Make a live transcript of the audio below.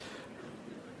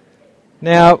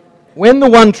Now, when the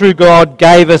one true God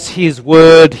gave us his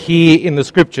word here in the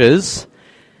scriptures,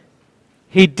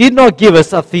 he did not give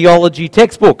us a theology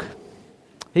textbook.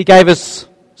 He gave us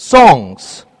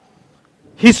songs,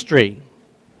 history,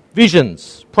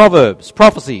 visions, proverbs,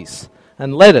 prophecies,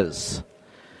 and letters.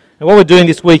 And what we're doing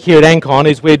this week here at Ancon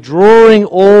is we're drawing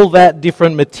all that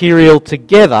different material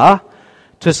together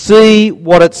to see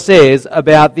what it says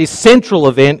about this central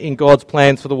event in God's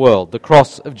plans for the world, the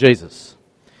cross of Jesus.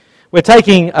 We're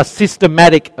taking a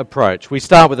systematic approach. We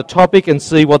start with a topic and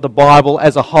see what the Bible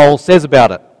as a whole says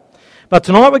about it. But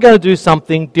tonight we're going to do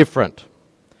something different.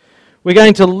 We're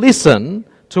going to listen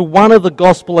to one of the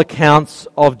gospel accounts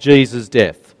of Jesus'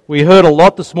 death. We heard a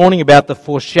lot this morning about the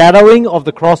foreshadowing of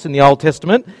the cross in the Old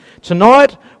Testament.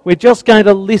 Tonight we're just going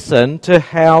to listen to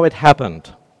how it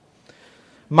happened.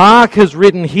 Mark has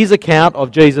written his account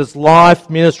of Jesus' life,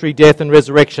 ministry, death and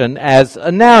resurrection as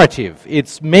a narrative.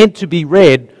 It's meant to be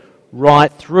read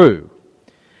right through.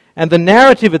 And the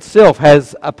narrative itself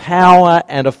has a power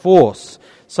and a force.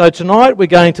 So tonight we're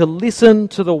going to listen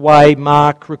to the way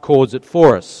Mark records it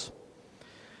for us.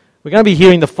 We're going to be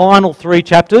hearing the final 3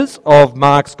 chapters of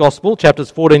Mark's Gospel,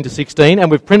 chapters 14 to 16, and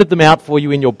we've printed them out for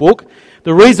you in your book.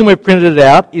 The reason we've printed it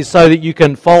out is so that you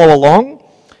can follow along.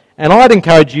 And I'd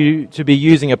encourage you to be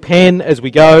using a pen as we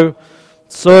go.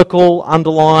 Circle,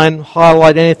 underline,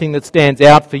 highlight anything that stands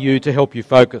out for you to help you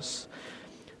focus.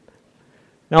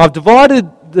 Now I've divided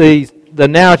the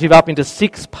narrative up into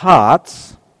 6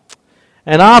 parts.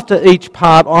 And after each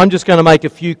part I'm just going to make a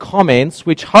few comments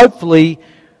which hopefully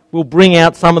will bring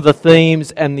out some of the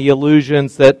themes and the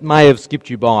allusions that may have skipped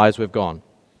you by as we've gone.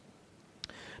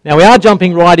 Now we are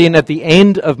jumping right in at the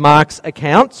end of Mark's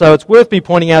account, so it's worth me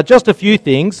pointing out just a few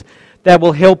things that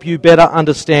will help you better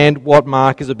understand what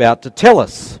Mark is about to tell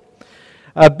us.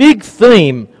 A big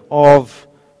theme of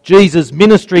Jesus'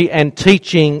 ministry and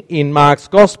teaching in Mark's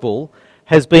Gospel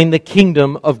has been the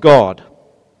kingdom of God.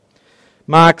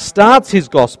 Mark starts his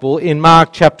Gospel in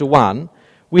Mark chapter 1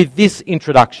 with this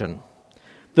introduction: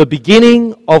 the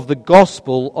beginning of the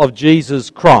Gospel of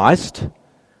Jesus Christ,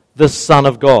 the Son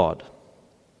of God.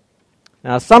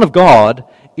 Now, Son of God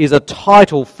is a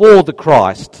title for the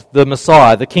Christ, the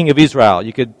Messiah, the King of Israel.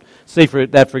 You could see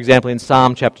that, for example, in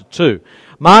Psalm chapter 2.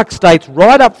 Mark states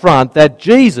right up front that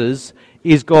Jesus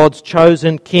is God's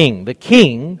chosen king, the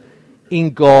king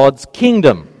in God's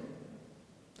kingdom.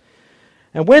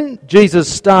 And when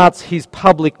Jesus starts his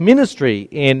public ministry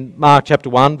in Mark chapter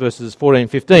 1, verses 14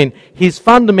 and 15, his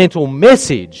fundamental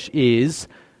message is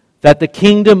that the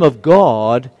kingdom of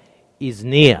God is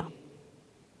near.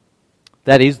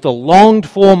 That is the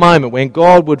longed-for moment when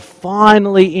God would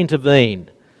finally intervene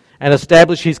and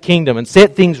establish his kingdom and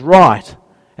set things right,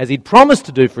 as he'd promised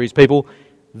to do for his people.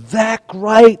 That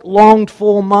great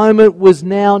longed-for moment was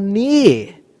now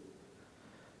near.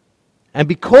 And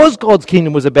because God's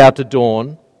kingdom was about to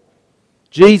dawn,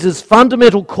 Jesus'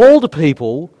 fundamental call to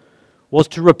people was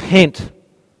to repent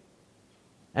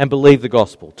and believe the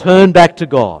gospel. Turn back to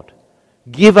God.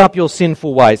 Give up your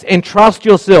sinful ways. Entrust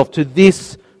yourself to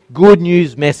this good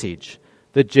news message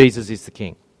that Jesus is the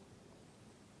King.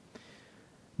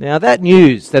 Now that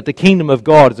news that the kingdom of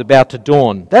God is about to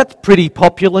dawn, that's pretty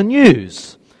popular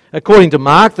news. According to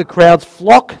Mark, the crowds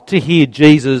flock to hear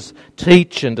Jesus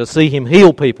teach and to see him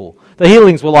heal people. The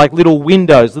healings were like little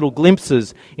windows, little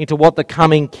glimpses into what the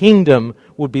coming kingdom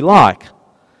would be like.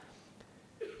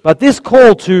 But this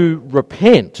call to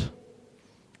repent,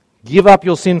 give up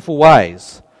your sinful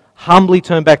ways, humbly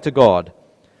turn back to God,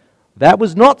 that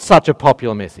was not such a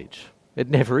popular message. It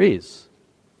never is.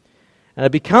 And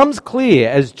it becomes clear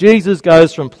as Jesus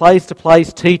goes from place to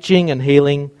place teaching and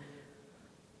healing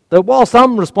that while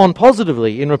some respond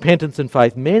positively in repentance and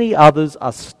faith, many others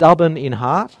are stubborn in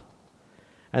heart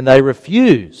and they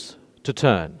refuse to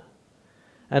turn,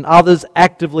 and others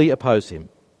actively oppose him.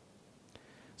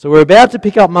 So we're about to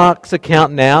pick up Mark's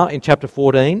account now in chapter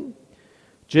 14.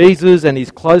 Jesus and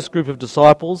his close group of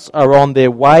disciples are on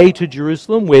their way to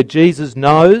Jerusalem, where Jesus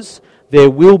knows there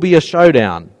will be a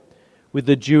showdown with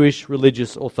the Jewish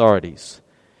religious authorities.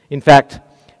 In fact,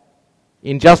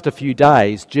 in just a few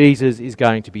days, Jesus is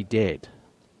going to be dead.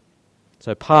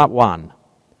 So part 1,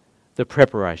 the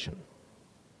preparation.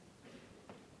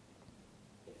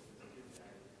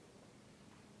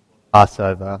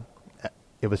 Passover.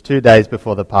 It was 2 days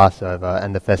before the Passover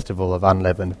and the festival of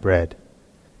unleavened bread.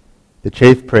 The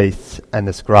chief priests and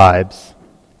the scribes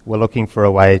were looking for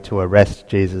a way to arrest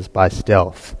Jesus by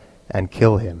stealth and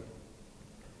kill him.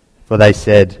 For they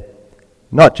said,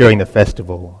 "Not during the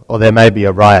festival, or there may be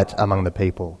a riot among the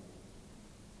people."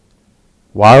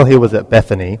 While he was at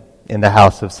Bethany, in the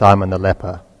house of Simon the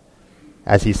leper,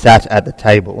 as he sat at the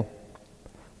table,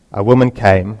 a woman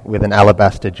came with an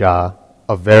alabaster jar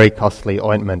of very costly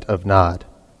ointment of nard,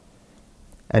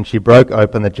 and she broke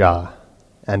open the jar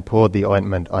and poured the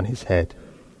ointment on his head.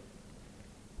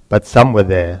 But some were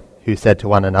there who said to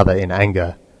one another in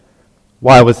anger,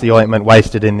 "Why was the ointment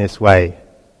wasted in this way?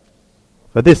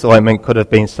 For this ointment could have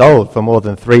been sold for more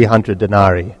than 300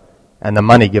 denarii, and the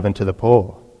money given to the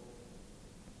poor."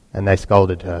 And they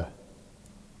scolded her.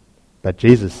 But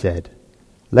Jesus said,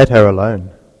 "Let her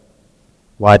alone.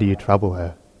 Why do you trouble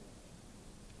her?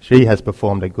 She has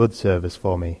performed a good service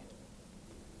for me.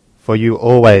 For you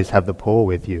always have the poor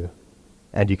with you,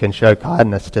 and you can show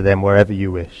kindness to them wherever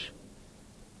you wish,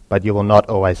 but you will not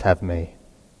always have me.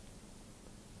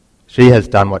 She has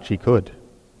done what she could.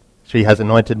 She has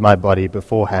anointed my body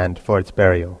beforehand for its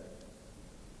burial.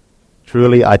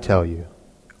 Truly I tell you,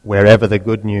 wherever the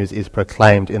good news is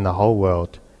proclaimed in the whole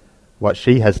world, what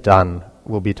she has done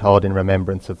will be told in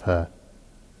remembrance of her."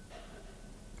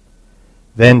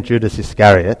 Then Judas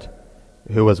Iscariot,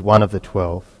 who was one of the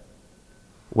 12,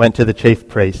 went to the chief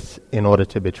priests in order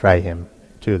to betray him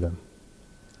to them.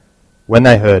 When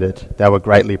they heard it, they were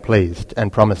greatly pleased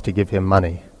and promised to give him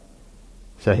money.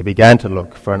 So he began to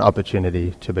look for an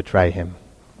opportunity to betray him.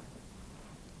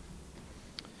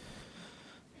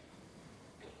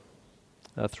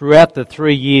 Throughout the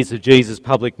 3 years of Jesus'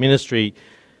 public ministry,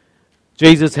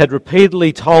 Jesus had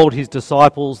repeatedly told his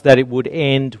disciples that it would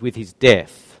end with his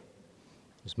death.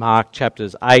 It was Mark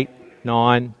chapters 8,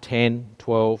 9, 10,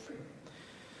 12.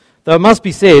 Though it must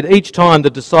be said, each time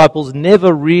the disciples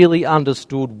never really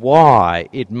understood why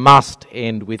it must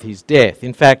end with his death.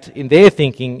 In fact, in their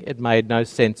thinking, it made no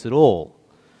sense at all.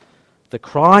 The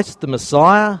Christ, the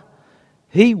Messiah,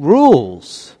 he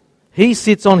rules. He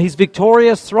sits on his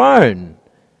victorious throne.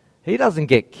 He doesn't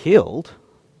get killed.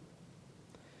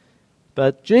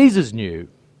 But Jesus knew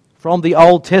from the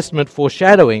Old Testament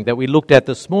foreshadowing that we looked at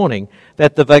this morning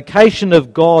that the vocation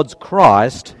of God's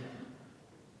Christ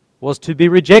was to be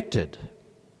rejected,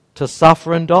 to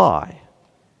suffer and die,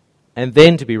 and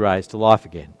then to be raised to life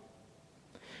again.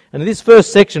 And in this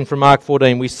first section from Mark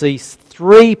 14, we see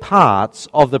 3 parts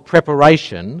of the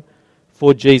preparation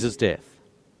for Jesus' death.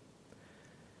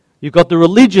 You've got the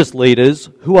religious leaders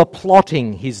who are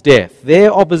plotting his death.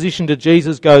 Their opposition to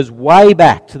Jesus goes way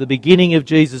back to the beginning of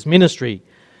Jesus' ministry,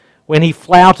 when he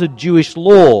flouted Jewish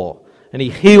law and he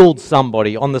healed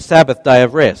somebody on the Sabbath day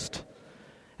of rest.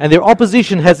 And their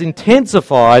opposition has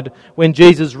intensified when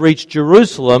Jesus reached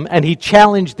Jerusalem and he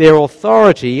challenged their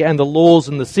authority and the laws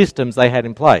and the systems they had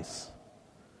in place.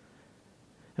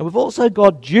 And we've also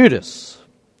got Judas,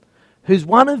 who's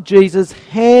one of Jesus'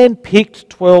 hand-picked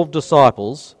 12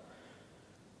 disciples,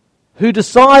 who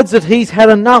decides that he's had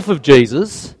enough of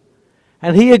Jesus,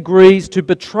 and he agrees to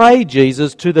betray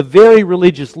Jesus to the very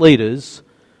religious leaders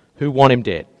who want him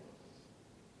dead.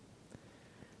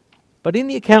 But in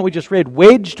the account we just read,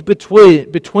 wedged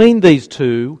between these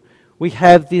two, we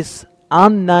have this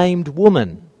unnamed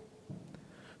woman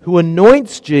who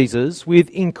anoints Jesus with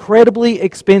incredibly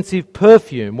expensive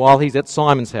perfume while he's at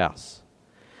Simon's house.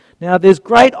 Now there's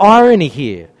great irony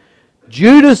here.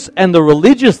 Judas and the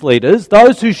religious leaders,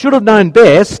 those who should have known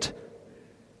best,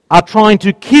 are trying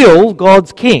to kill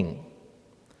God's king.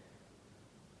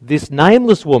 This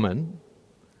nameless woman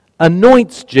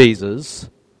anoints Jesus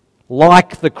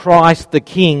like the Christ, the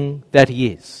King that he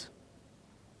is.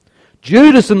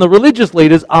 Judas and the religious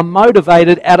leaders are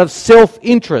motivated out of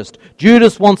self-interest.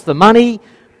 Judas wants the money,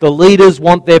 the leaders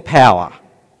want their power.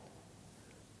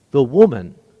 The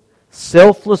woman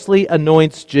selflessly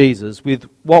anoints Jesus with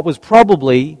what was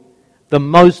probably the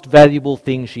most valuable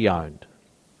thing she owned.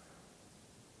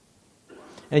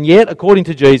 And yet, according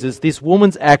to Jesus, this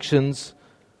woman's actions,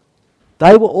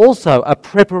 they were also a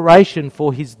preparation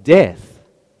for his death.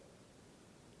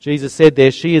 Jesus said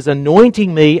there, "She is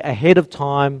anointing me ahead of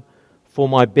time for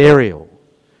my burial.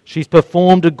 She's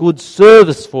performed a good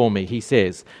service for me," he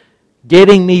says.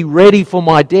 Getting me ready for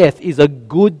my death is a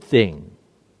good thing.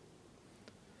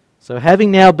 So having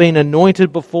now been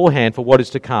anointed beforehand for what is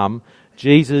to come,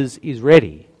 Jesus is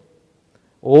ready.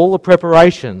 All the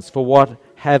preparations for what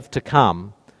have to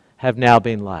come have now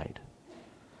been laid.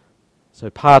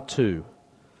 So part 2,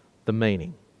 the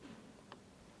meaning.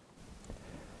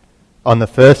 On the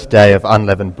first day of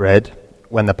unleavened bread,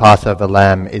 when the Passover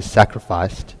lamb is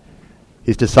sacrificed,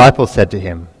 his disciples said to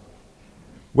him,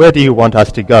 "Where do you want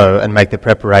us to go and make the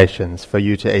preparations for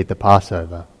you to eat the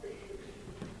Passover?"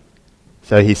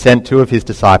 So he sent 2 of his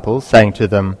disciples, saying to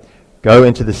them, "Go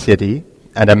into the city,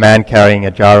 and a man carrying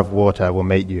a jar of water will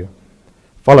meet you.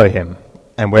 Follow him,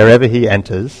 and wherever he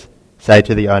enters, say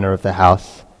to the owner of the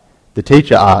house, 'The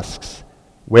teacher asks,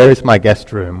 "Where is my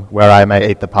guest room where I may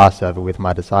eat the Passover with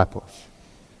my disciples?"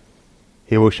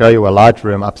 He will show you a large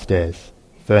room upstairs,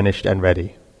 furnished and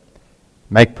ready.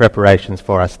 Make preparations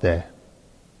for us there."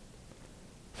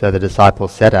 So the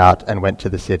disciples set out and went to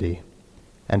the city,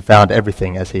 and found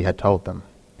everything as he had told them,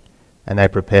 and they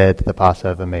prepared the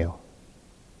Passover meal.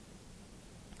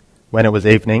 When it was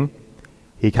evening,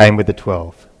 he came with the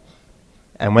 12,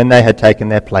 and when they had taken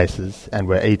their places and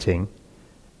were eating,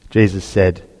 Jesus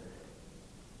said,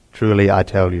 "Truly I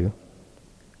tell you,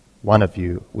 one of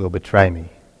you will betray me,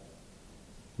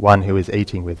 one who is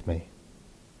eating with me."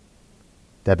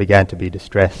 They began to be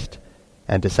distressed,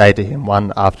 and to say to him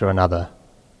one after another,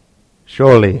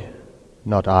 "Surely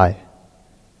not I."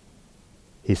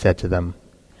 He said to them,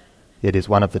 "It is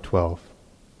one of the 12,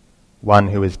 one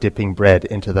who is dipping bread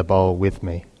into the bowl with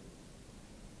me.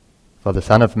 For the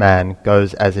Son of Man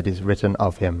goes as it is written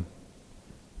of him,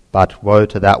 but woe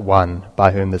to that one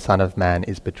by whom the Son of Man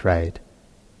is betrayed.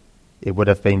 It would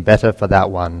have been better for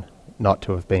that one not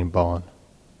to have been born."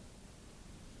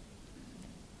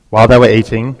 While they were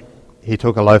eating, he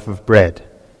took a loaf of bread,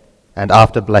 and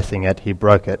after blessing it, he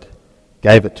broke it,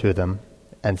 gave it to them,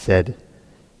 and said,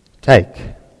 "Take,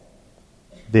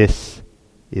 this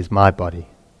is my body."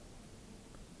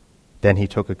 Then he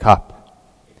took a cup,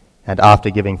 and after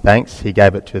giving thanks, he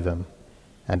gave it to them,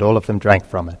 and all of them drank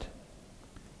from it.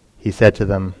 He said to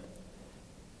them,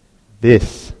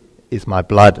 "This is my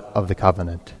blood of the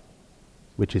covenant,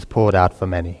 which is poured out for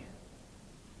many.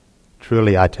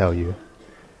 Truly I tell you,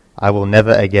 I will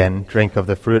never again drink of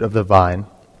the fruit of the vine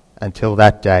until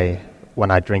that day when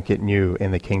I drink it new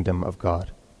in the kingdom of God."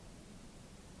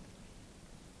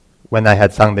 When they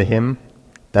had sung the hymn,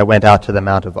 they went out to the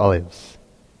Mount of Olives.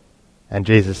 And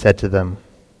Jesus said to them,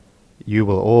 "You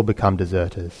will all become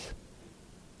deserters.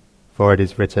 For it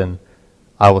is written,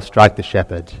 I will strike the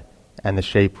shepherd, and the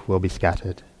sheep will be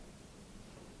scattered.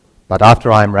 But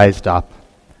after I am raised up,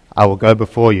 I will go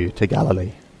before you to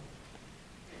Galilee."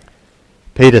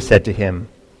 Peter said to him,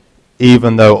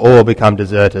 "Even though all become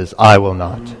deserters, I will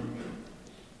not."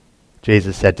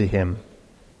 Jesus said to him,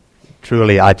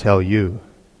 "Truly I tell you,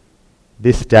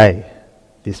 this day,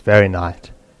 this very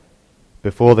night,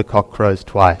 before the cock crows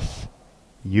twice,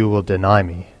 you will deny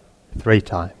me 3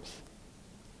 times.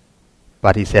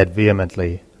 But he said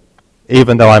vehemently,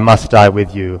 "Even though I must die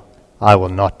with you, I will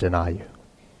not deny you."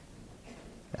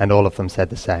 And all of them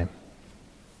said the same.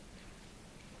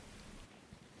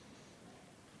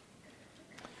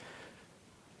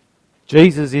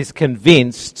 Jesus is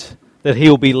convinced that he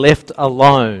will be left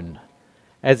alone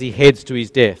as he heads to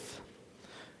his death.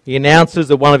 He announces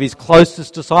that one of his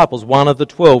closest disciples, one of the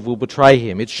 12, will betray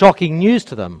him. It's shocking news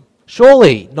to them.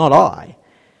 Surely not I.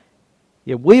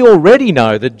 Yet we already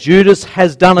know that Judas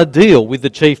has done a deal with the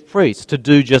chief priests to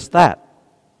do just that.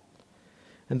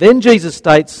 And then Jesus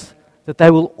states that they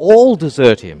will all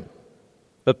desert him.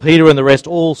 But Peter and the rest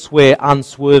all swear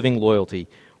unswerving loyalty.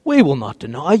 "We will not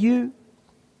deny you."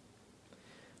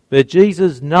 But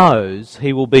Jesus knows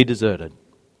he will be deserted.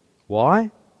 Why?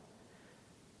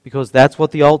 Because that's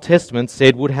what the Old Testament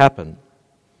said would happen.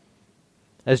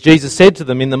 As Jesus said to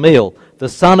them in the meal, the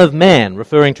Son of Man,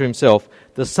 referring to himself,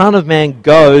 the Son of Man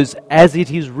goes as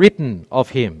it is written of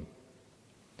him.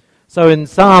 So in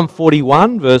Psalm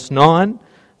 41, verse 9,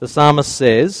 the psalmist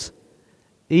says,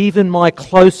 "Even my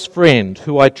close friend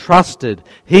who I trusted,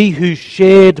 he who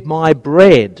shared my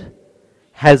bread,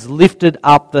 has lifted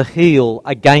up the heel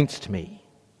against me."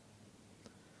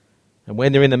 And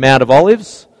when they're in the Mount of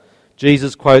Olives,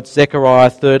 Jesus quotes Zechariah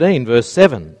 13, verse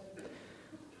 7,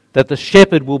 that the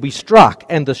shepherd will be struck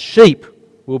and the sheep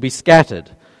will be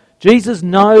scattered. Jesus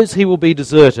knows he will be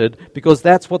deserted because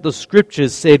that's what the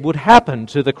Scriptures said would happen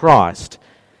to the Christ.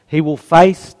 He will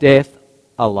face death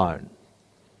alone.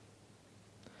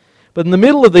 But in the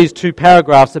middle of these 2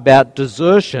 paragraphs about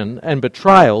desertion and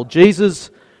betrayal, Jesus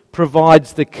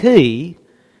provides the key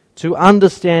to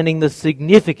understanding the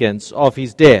significance of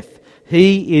his death.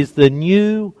 He is the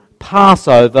new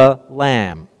Passover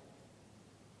lamb.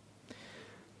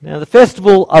 Now, the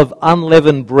festival of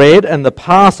unleavened bread and the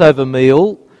Passover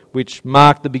meal, which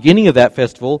marked the beginning of that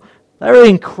festival, they are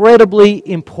incredibly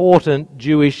important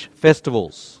Jewish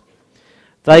festivals.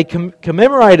 They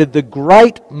commemorated the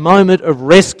great moment of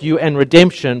rescue and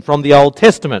redemption from the Old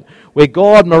Testament, where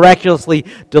God miraculously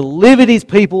delivered his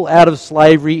people out of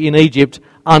slavery in Egypt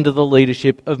under the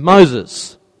leadership of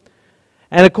Moses.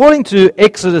 And according to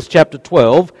Exodus chapter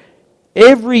 12,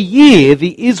 every year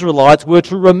the Israelites were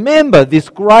to remember this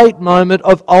great moment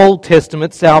of Old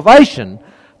Testament salvation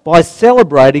by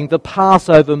celebrating the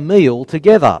Passover meal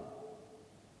together.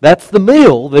 That's the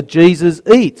meal that Jesus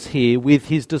eats here with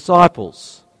his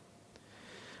disciples.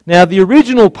 Now, the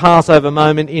original Passover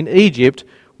moment in Egypt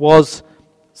was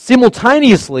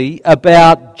simultaneously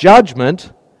about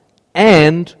judgment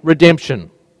and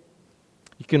redemption.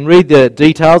 You can read the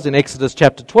details in Exodus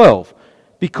chapter 12.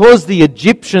 Because the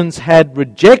Egyptians had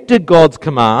rejected God's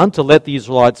command to let the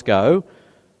Israelites go,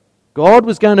 God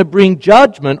was going to bring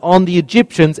judgment on the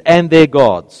Egyptians and their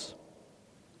gods.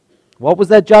 What was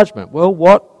that judgment?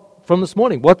 Well, from this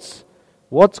morning, what's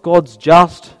God's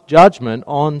just judgment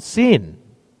on sin?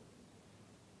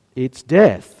 It's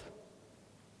death.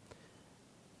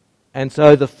 And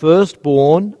so the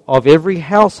firstborn of every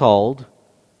household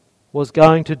was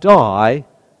going to die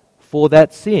for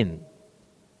that sin.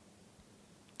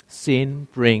 Sin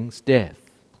brings death.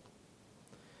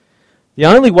 The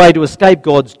only way to escape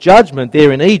God's judgment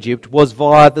there in Egypt was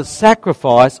via the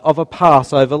sacrifice of a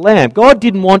Passover lamb. God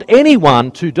didn't want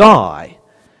anyone to die,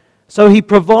 so he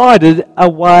provided a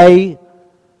way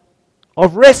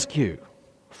of rescue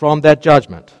from that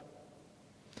judgment.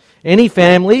 Any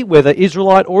family, whether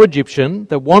Israelite or Egyptian,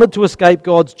 that wanted to escape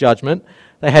God's judgment,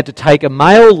 they had to take a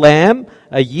male lamb,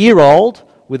 a year old,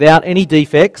 without any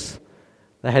defects.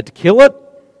 They had to kill it,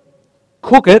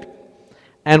 cook it,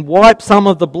 and wipe some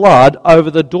of the blood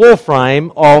over the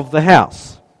doorframe of the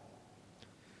house.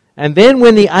 And then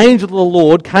when the angel of the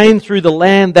Lord came through the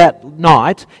land that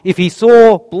night, if he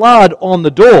saw blood on the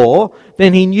door,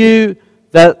 then he knew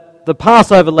that the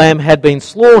Passover lamb had been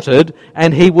slaughtered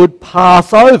and he would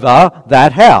pass over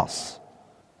that house.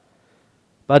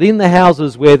 But in the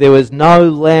houses where there was no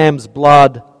lamb's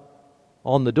blood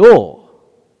on the door,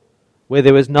 where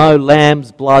there was no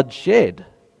lamb's blood shed,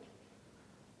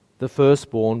 the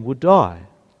firstborn would die.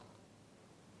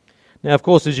 Now, of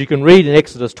course, as you can read in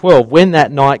Exodus 12, when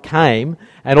that night came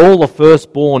and all the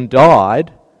firstborn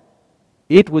died,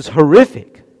 it was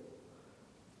horrific.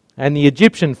 And the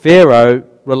Egyptian Pharaoh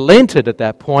relented at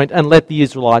that point and let the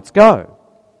Israelites go.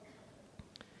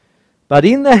 But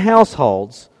in the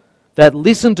households that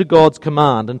listened to God's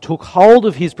command and took hold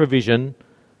of his provision,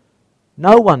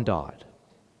 no one died.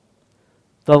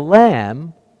 The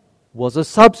lamb was a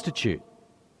substitute.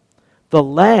 The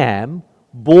lamb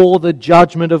bore the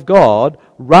judgment of God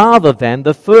rather than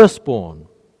the firstborn.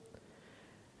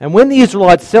 And when the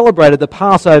Israelites celebrated the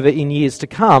Passover in years to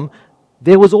come,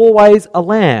 there was always a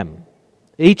lamb.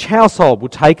 Each household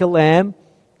would take a lamb,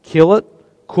 kill it,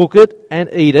 cook it, and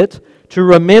eat it to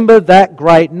remember that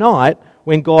great night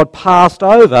when God passed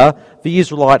over the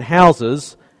Israelite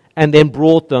houses and then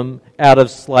brought them out of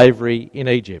slavery in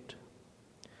Egypt.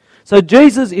 So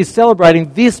Jesus is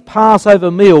celebrating this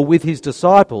Passover meal with his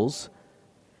disciples,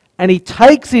 and he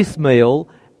takes this meal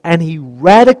and he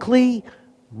radically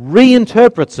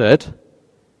reinterprets it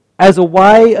as a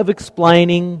way of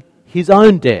explaining his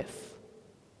own death.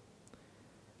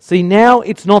 See, now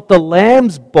it's not the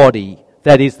lamb's body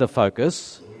that is the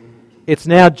focus. It's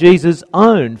now Jesus'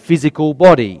 own physical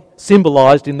body,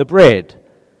 symbolized in the bread.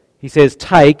 He says,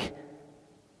 "Take,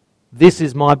 this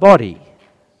is my body."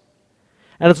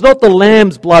 And it's not the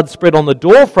lamb's blood spread on the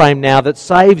doorframe now that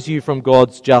saves you from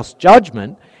God's just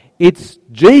judgment. It's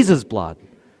Jesus' blood,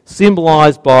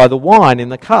 symbolized by the wine in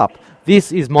the cup.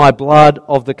 "This is my blood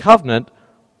of the covenant,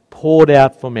 poured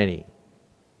out for many."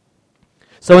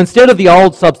 So instead of the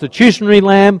old substitutionary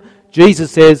lamb,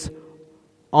 Jesus says,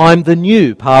 "I'm the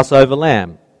new Passover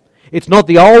lamb." It's not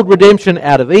the old redemption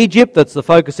out of Egypt that's the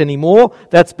focus anymore.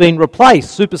 That's been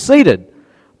replaced, superseded,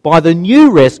 by the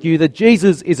new rescue that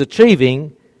Jesus is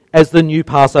achieving as the new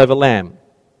Passover lamb.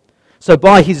 So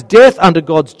by his death under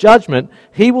God's judgment,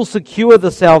 he will secure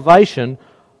the salvation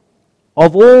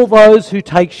of all those who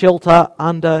take shelter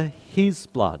under his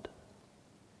blood.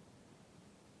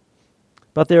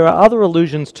 But there are other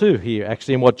allusions too here,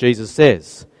 actually, in what Jesus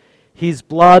says. His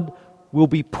blood will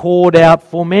be poured out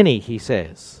for many, he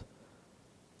says.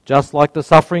 Just like the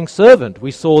suffering servant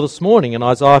we saw this morning in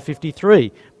Isaiah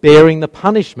 53, bearing the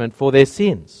punishment for their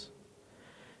sins.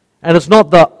 And it's not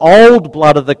the old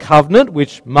blood of the covenant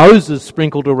which Moses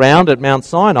sprinkled around at Mount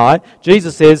Sinai.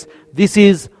 Jesus says, "This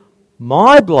is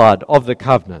my blood of the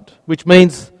covenant," which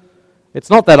means it's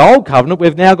not that old covenant.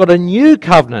 We've now got a new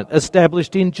covenant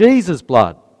established in Jesus'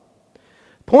 blood.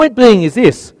 Point being is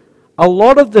this: a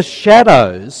lot of the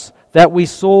shadows that we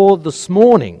saw this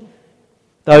morning,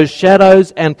 those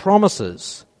shadows and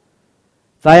promises,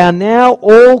 they are now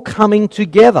all coming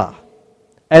together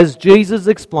as Jesus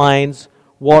explains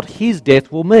what his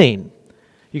death will mean.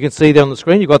 You can see there on the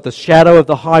screen, you've got the shadow of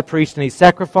the high priest and his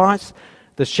sacrifice,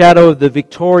 the shadow of the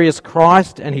victorious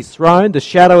Christ and his throne, the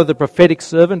shadow of the prophetic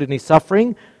servant and his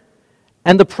suffering,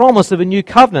 and the promise of a new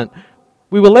covenant.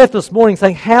 we were left this morning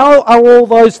saying, how are all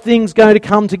those things going to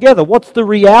come together? What's the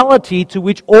reality to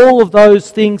which all of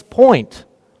those things point?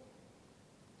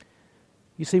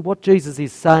 You see, what Jesus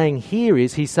is saying here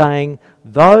is he's saying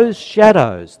those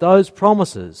shadows, those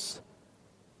promises,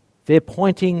 they're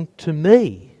pointing to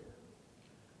me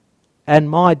and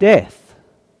my death.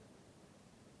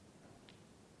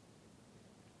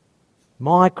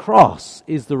 My cross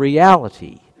is the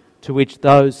reality to which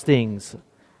those things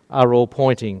are all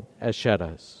pointing as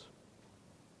shadows.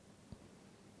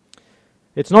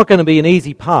 It's not going to be an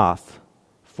easy path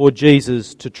for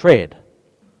Jesus to tread.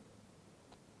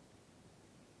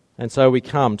 And so we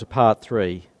come to part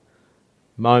 3,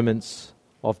 moments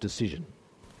of decision.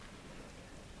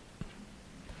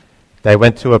 They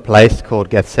went to a place called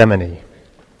Gethsemane,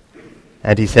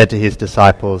 and he said to his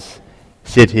disciples,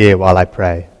 "Sit here while I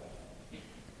pray."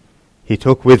 He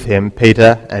took with him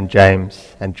Peter and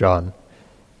James and John,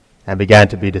 and began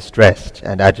to be distressed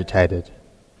and agitated.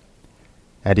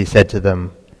 And he said to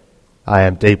them, "I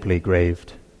am deeply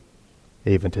grieved,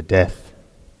 even to death.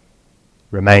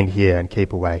 Remain here and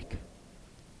keep awake."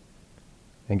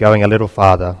 And going a little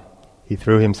farther, he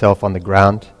threw himself on the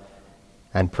ground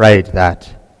and prayed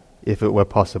that, if it were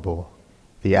possible,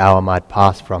 the hour might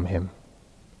pass from him.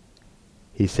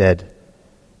 He said,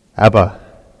 "Abba,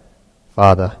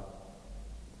 Father,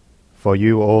 for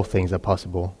you all things are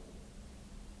possible.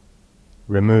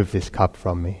 Remove this cup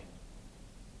from me.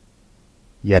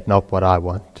 Yet not what I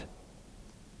want,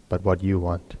 but what you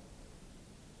want."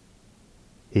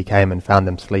 He came and found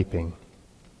them sleeping.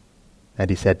 And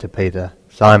he said to Peter,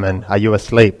 "Simon, are you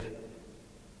asleep?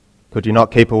 Could you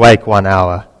not keep awake 1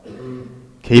 hour?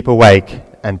 Keep awake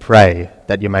and pray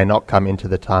that you may not come into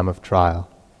the time of trial.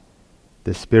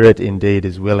 The spirit indeed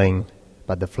is willing,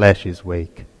 but the flesh is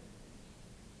weak."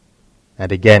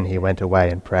 And again he went away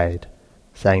and prayed,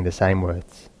 saying the same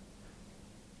words.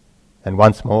 And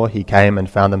once more he came and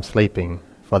found them sleeping,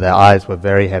 for their eyes were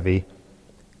very heavy,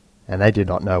 and they did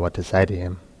not know what to say to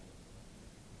him.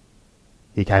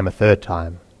 He came a third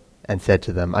time and said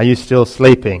to them, "Are you still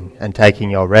sleeping and taking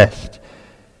your rest?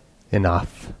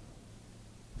 Enough.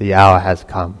 The hour has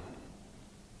come.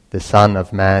 The Son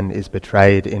of Man is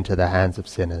betrayed into the hands of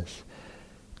sinners.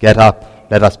 Get up,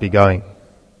 let us be going.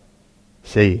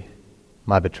 See,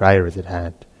 my betrayer is at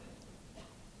hand."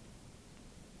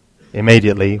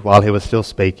 Immediately, while he was still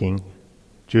speaking,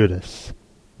 Judas,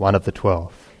 one of the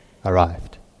 12,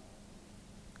 arrived.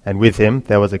 And with him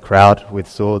there was a crowd with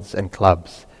swords and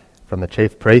clubs, from the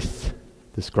chief priests,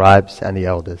 the scribes, and the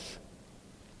elders.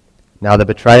 Now the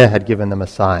betrayer had given them a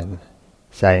sign,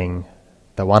 saying,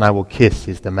 "The one I will kiss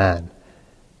is the man.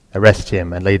 Arrest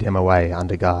him and lead him away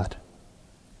under guard."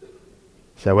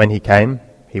 So when he came,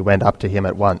 he went up to him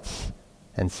at once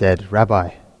and said,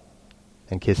 "Rabbi,"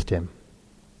 and kissed him.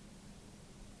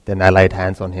 Then they laid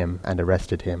hands on him and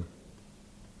arrested him.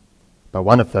 But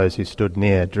one of those who stood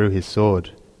near drew his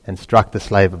sword and struck the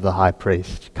slave of the high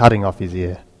priest, cutting off his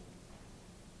ear.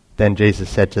 Then Jesus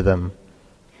said to them,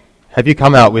 "Have you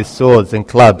come out with swords and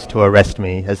clubs to arrest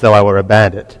me, as though I were a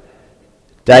bandit?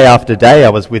 Day after day I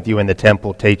was with you in the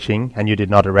temple teaching, and you did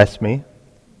not arrest me.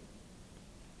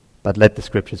 But let the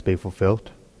scriptures be fulfilled."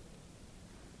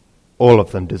 All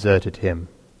of them deserted him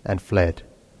and fled.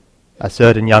 A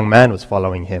certain young man was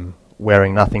following him,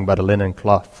 wearing nothing but a linen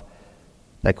cloth.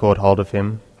 They caught hold of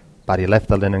him, but he left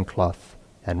the linen cloth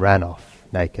and ran off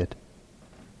naked.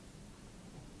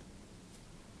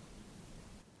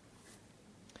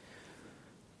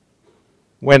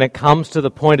 When it comes to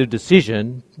the point of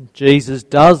decision, Jesus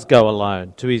does go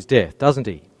alone to his death, doesn't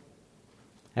he?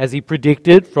 As he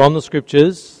predicted from the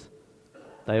scriptures,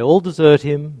 they all desert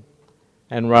him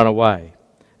and run away.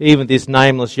 Even this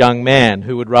nameless young man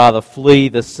who would rather flee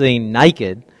the scene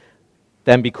naked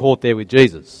than be caught there with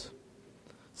Jesus.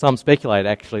 Some speculate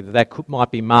actually that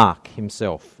might be Mark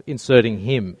himself, inserting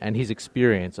him and his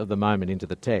experience of the moment into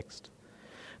the text.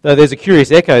 Though there's a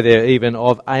curious echo there even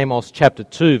of Amos chapter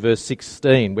 2 verse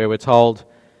 16, where we're told,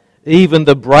 "Even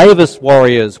the bravest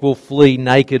warriors will flee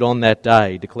naked on that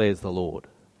day, declares the Lord."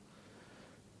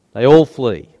 They all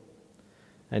flee,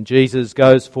 and Jesus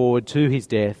goes forward to his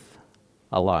death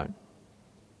alone.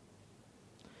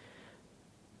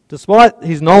 Despite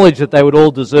his knowledge that they would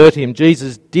all desert him,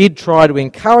 Jesus did try to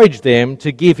encourage them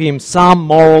to give him some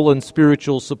moral and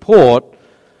spiritual support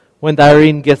when they were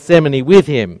in Gethsemane with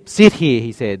him. "Sit here,"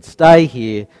 he said, "stay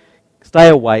here, stay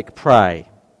awake, pray."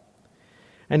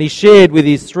 And he shared with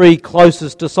his 3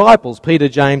 closest disciples, Peter,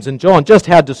 James and John, just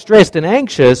how distressed and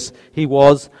anxious he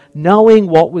was, knowing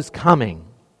what was coming.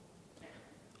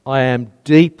 "I am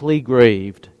deeply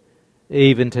grieved,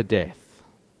 even to death."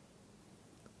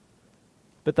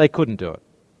 But they couldn't do it.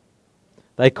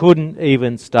 They couldn't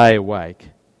even stay awake.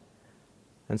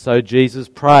 And so Jesus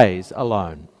prays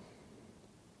alone.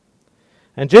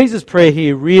 And Jesus' prayer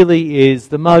here really is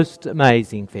the most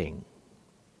amazing thing.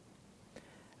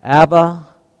 Abba,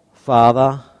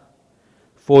 Father,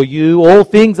 for you all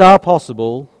things are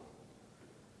possible.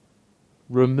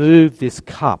 Remove this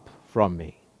cup from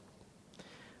me.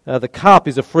 The cup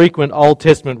is a frequent Old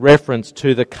Testament reference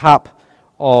to the cup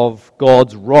of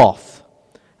God's wrath.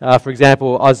 For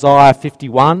example, Isaiah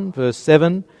 51 verse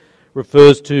 7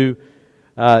 refers to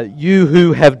you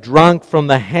who have drunk from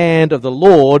the hand of the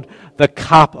Lord the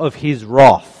cup of his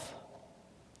wrath.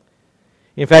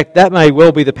 In fact, that may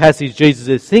well be the passage Jesus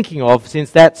is thinking of,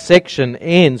 since that section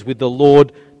ends with the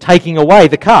Lord taking away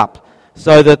the cup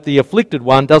so that the afflicted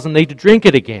one doesn't need to drink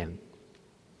it again.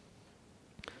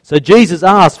 So Jesus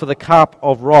asks for the cup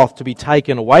of wrath to be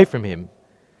taken away from him.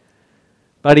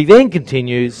 But he then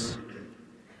continues,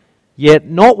 yet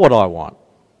not what I want,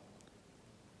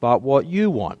 but what you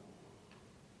want.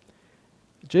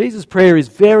 Jesus' prayer is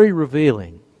very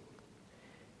revealing.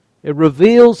 It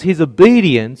reveals his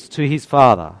obedience to his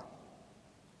Father.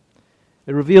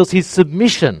 It reveals his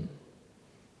submission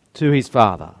to his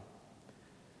Father.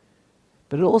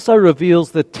 But it also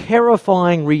reveals the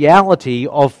terrifying reality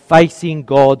of facing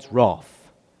God's wrath.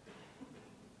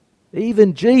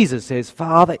 Even Jesus says,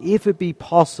 Father, if it be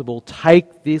possible,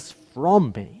 take this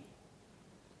from me.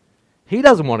 He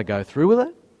doesn't want to go through with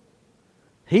it.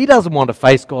 He doesn't want to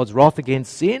face God's wrath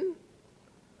against sin.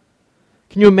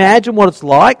 Can you imagine what it's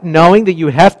like knowing that you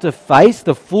have to face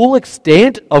the full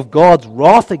extent of God's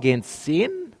wrath against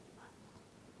sin?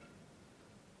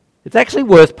 It's actually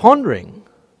worth pondering.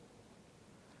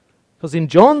 Because in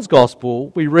John's Gospel,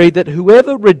 we read that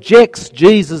whoever rejects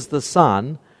Jesus the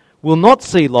Son will not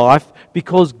see life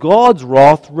because God's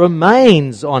wrath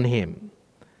remains on him.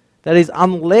 That is,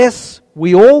 unless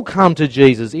we all come to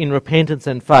Jesus in repentance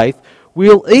and faith,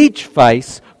 we'll each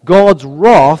face God's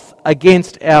wrath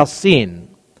against our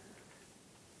sin.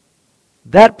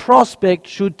 That prospect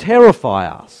should terrify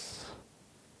us,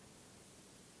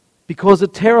 because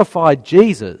it terrified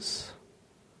Jesus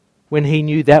when he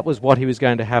knew that was what he was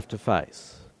going to have to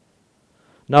face.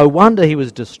 No wonder he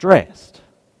was distressed.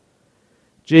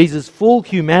 Jesus' full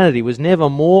humanity was never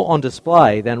more on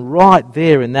display than right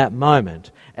there in that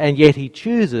moment, and yet he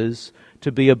chooses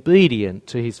to be obedient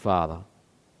to his Father.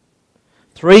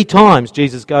 3 times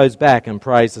Jesus goes back and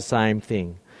prays the same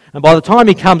thing. And by the time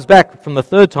he comes back from the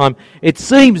 3rd time, it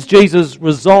seems Jesus'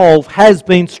 resolve has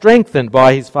been strengthened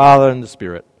by his Father and the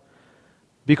Spirit.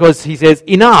 Because he says,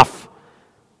 enough!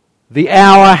 The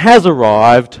hour has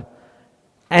arrived.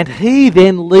 And he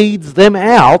then leads them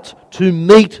out to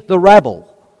meet the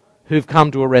rabble who've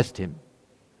come to arrest him.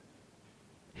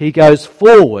 He goes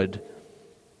forward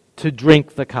to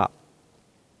drink the cup.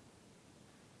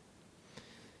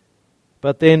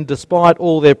 But then, despite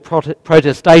all their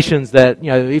protestations that,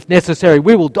 if necessary,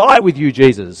 we will die with you,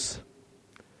 Jesus,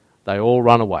 they all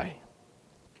run away.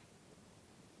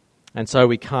 And so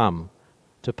we come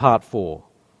to part 4,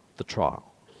 the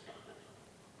trial.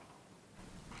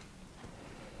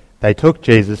 They took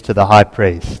Jesus to the high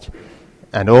priest,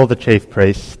 and all the chief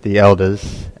priests, the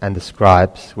elders, and the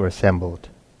scribes were assembled.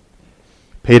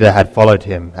 Peter had followed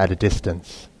him at a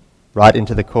distance, right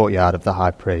into the courtyard of the high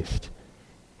priest.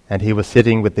 And he was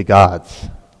sitting with the guards,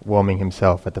 warming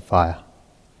himself at the fire.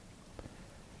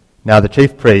 Now the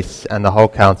chief priests and the whole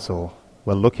council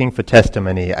were looking for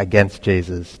testimony against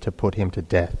Jesus to put him to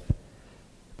death,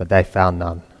 but they found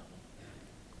none.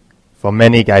 For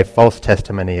many gave false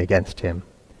testimony against him,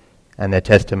 and their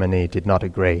testimony did not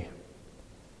agree.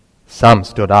 Some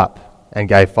stood up and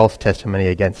gave false testimony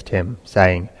against him,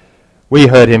 saying, "We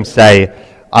heard him say,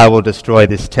 'I will destroy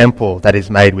this temple that is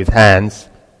made with hands,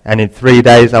 and in 3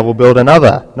 days I will build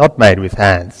another, not made with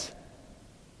hands.'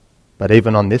 But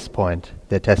even on this point,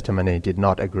 their testimony did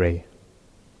not agree."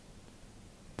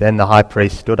 Then the high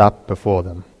priest stood up before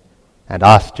them and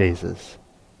asked Jesus,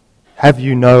 "Have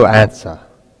you no answer?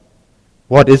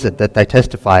 What is it that they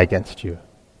testify against you?"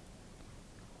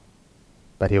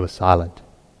 But he was silent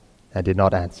and did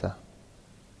not answer.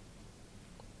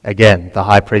 Again, the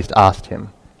high priest asked him,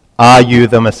 "Are you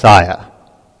the Messiah,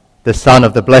 the Son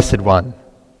of the Blessed One?"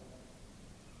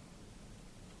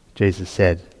 Jesus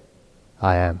said,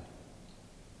 "I am.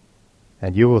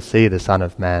 And you will see the Son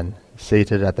of Man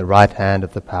seated at the right hand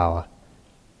of the power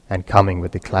and coming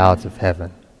with the clouds of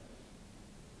heaven."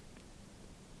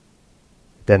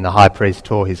 Then the high priest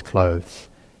tore his clothes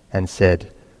and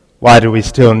said, "Why do we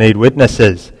still need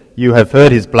witnesses? You have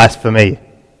heard his blasphemy.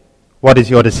 What is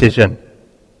your decision?"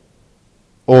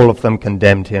 All of them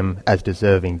condemned him as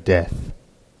deserving death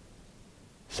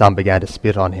some began to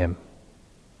spit on him,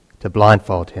 to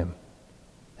blindfold him,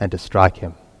 and to strike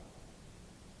him,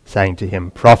 saying to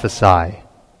him, "Prophesy."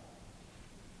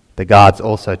 The guards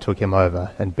also took him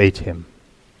over and beat him.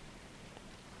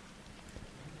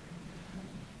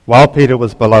 While Peter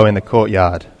was below in the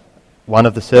courtyard, one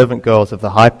of the servant girls of the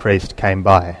high priest came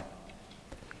by.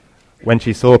 When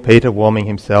she saw Peter warming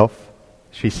himself,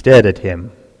 she stared at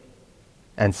him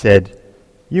and said,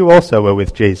 "You also were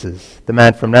with Jesus, the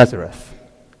man from Nazareth."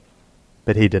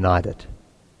 But he denied it,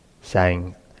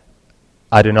 saying,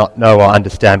 "I do not know or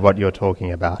understand what you're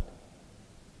talking about."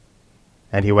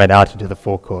 And he went out into the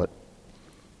forecourt.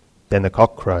 Then the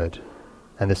cock crowed,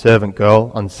 and the servant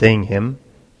girl, on seeing him,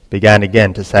 began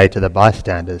again to say to the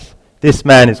bystanders, "This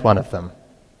man is one of them."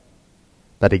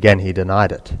 But again he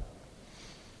denied it.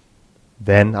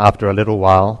 Then, after a little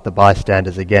while, the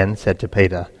bystanders again said to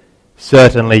Peter,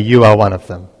 "Certainly you are one of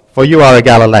them, for you are a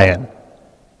Galilean."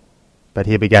 But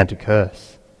he began to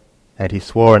curse, and he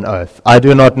swore an oath, "I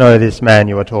do not know this man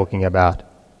you are talking about."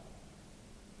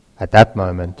 At that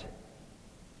moment,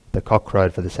 the cock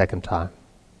crowed for the second time.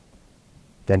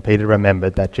 Then Peter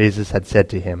remembered that Jesus had said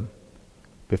to him,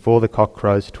 "Before the cock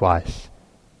crows twice,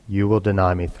 you will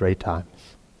deny me 3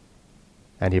 times."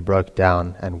 And he broke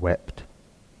down and wept.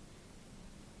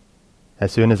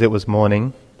 As soon as it was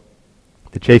morning,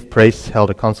 the chief priests held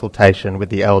a consultation with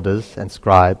the elders and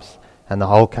scribes and the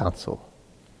whole council.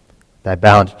 They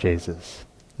bound Jesus,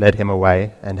 led him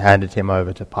away, and handed him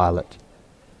over to Pilate.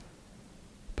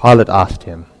 Pilate asked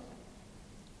him,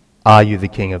 "Are you the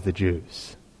king of the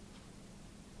Jews?"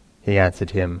 He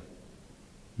answered him,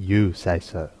 "You say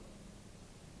so."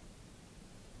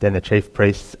 Then the chief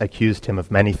priests accused him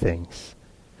of many things.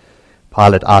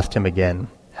 Pilate asked him again,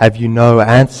 "Have you no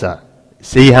answer?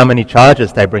 See how many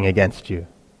charges they bring against you."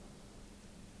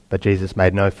 But Jesus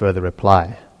made no further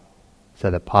reply, so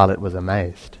that Pilate was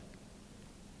amazed.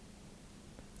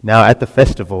 Now at the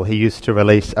festival he used to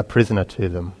release a prisoner to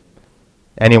them,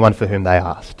 anyone for whom they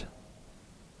asked.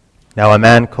 Now a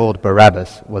man called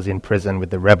Barabbas was in prison with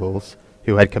the rebels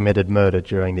who had committed murder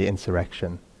during the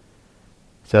insurrection.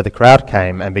 So the crowd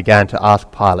came and began to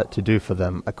ask Pilate to do for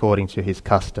them according to his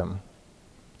custom.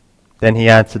 Then he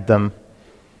answered them,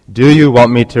 "Do you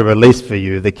want me to release for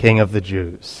you the king of the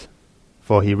Jews?"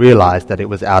 For he realized that it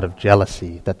was out of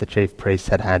jealousy that the chief priests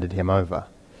had handed him over.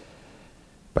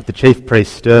 But the chief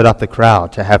priests stirred up the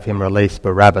crowd to have him release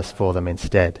Barabbas for them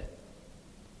instead.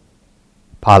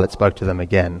 Pilate spoke to them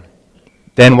again.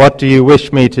 "Then what do you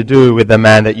wish me to do with the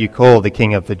man that you call the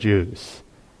king of the Jews?"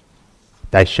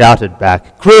 They shouted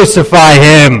back, "Crucify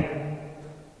him!"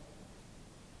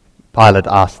 Pilate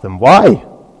asked them, "Why?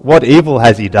 What evil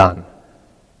has he done?"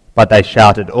 But they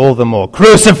shouted all the more,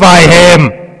 "Crucify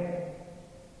him!"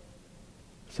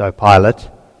 So Pilate,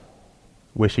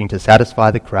 wishing to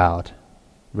satisfy the crowd,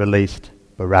 released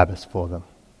Barabbas for them.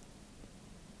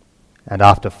 And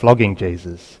after flogging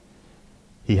Jesus,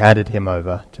 he handed him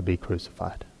over to be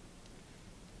crucified.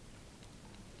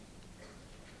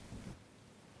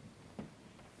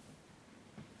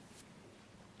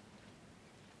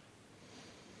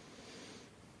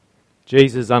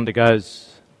 Jesus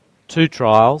undergoes 2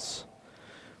 trials,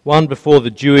 one before the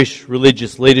Jewish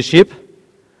religious leadership,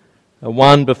 and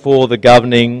one before the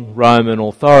governing Roman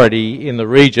authority in the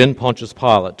region, Pontius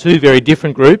Pilate. 2 very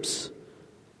different groups,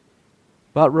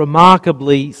 but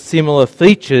remarkably similar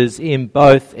features in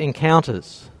both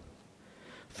encounters.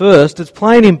 First, it's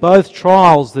plain in both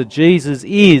trials that Jesus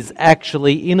is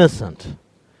actually innocent.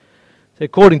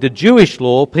 According to Jewish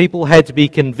law, people had to be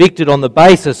convicted on the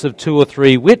basis of 2 or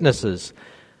 3 witnesses.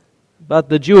 But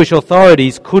the Jewish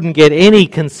authorities couldn't get any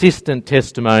consistent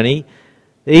testimony,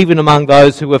 even among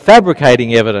those who were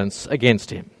fabricating evidence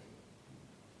against him.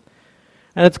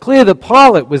 And it's clear that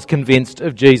Pilate was convinced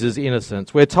of Jesus'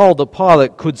 innocence. We're told that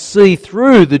Pilate could see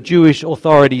through the Jewish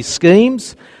authorities'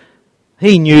 schemes.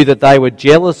 He knew that they were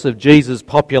jealous of Jesus'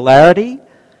 popularity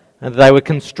and that they were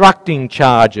constructing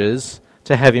charges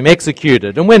to have him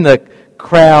executed. And when the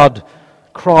crowd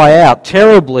cry out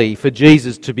terribly for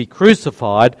Jesus to be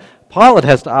crucified, Pilate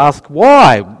has to ask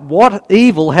why? What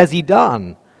evil has he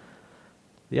done?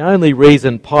 The only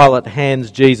reason Pilate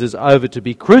hands Jesus over to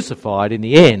be crucified in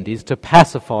the end is to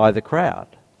pacify the crowd.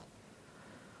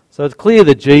 So it's clear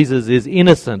that Jesus is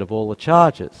innocent of all the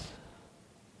charges.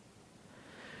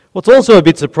 What's also a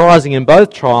bit surprising in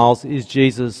both trials is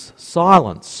Jesus'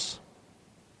 silence.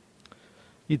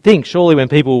 You'd think surely when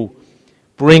people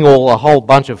bring a whole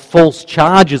bunch of false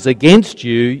charges against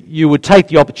you, you would take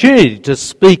the opportunity to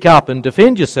speak up and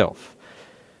defend yourself.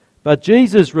 But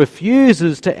Jesus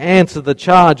refuses to answer the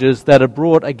charges that are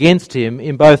brought against him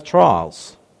in both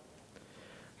trials.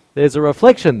 there's a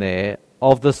reflection there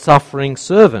of the suffering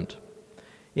servant.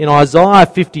 In Isaiah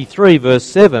 53 verse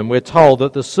 7, we're told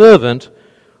that the servant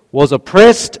was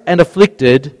oppressed and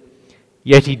afflicted,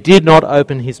 yet he did not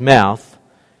open his mouth.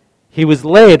 He was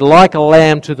led like a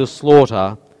lamb to the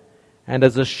slaughter, and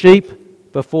as a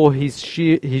sheep before his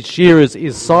shearers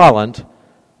is silent,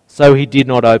 so he did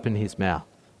not open his mouth.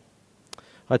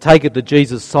 I take it that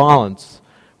Jesus' silence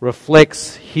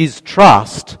reflects his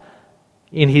trust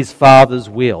in his Father's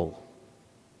will.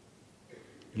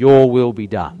 Your will be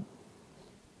done.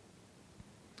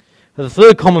 The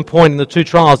third common point in the two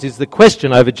trials is the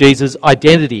question over Jesus'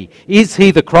 identity. Is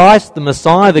he the Christ, the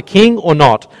Messiah, the King, or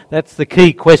not? That's the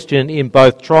key question in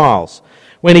both trials.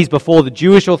 When he's before the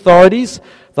Jewish authorities,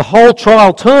 the whole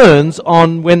trial turns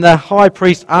on when the high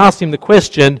priest asks him the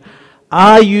question,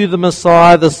 "Are you the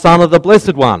Messiah, the Son of the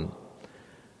Blessed One?"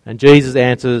 And Jesus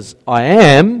answers, "I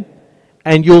am,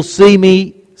 and you'll see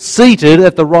me seated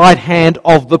at the right hand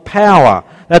of the power."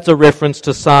 That's a reference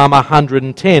to Psalm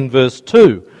 110 verse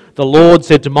 2. The Lord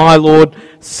said to my Lord,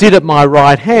 "Sit at my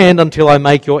right hand until I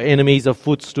make your enemies a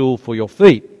footstool for your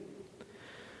feet."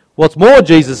 What's more,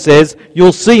 Jesus says,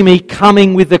 "You'll see me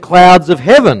coming with the clouds of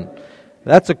heaven."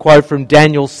 That's a quote from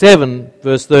Daniel 7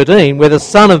 verse 13, where the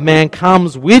Son of Man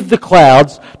comes with the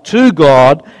clouds to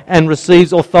God and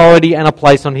receives authority and a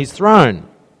place on his throne.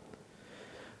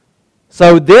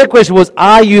 So their question was,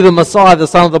 "Are you the Messiah, the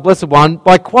Son of the Blessed One?"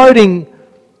 By quoting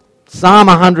Psalm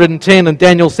 110 and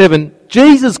Daniel 7,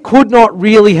 Jesus could not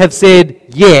really have said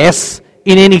yes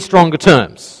in any stronger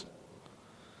terms.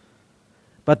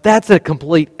 But that's a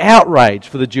complete outrage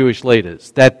for the Jewish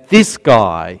leaders, that this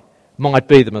guy might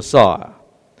be the Messiah.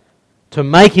 To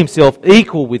make himself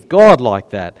equal with God like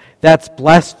that, that's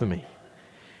blasphemy.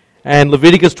 And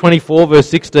Leviticus 24 verse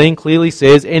 16 clearly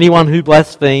says, anyone who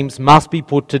blasphemes must be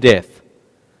put to death.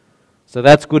 So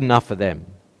that's good enough for them.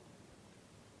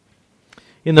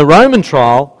 In the Roman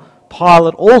trial,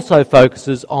 Pilate also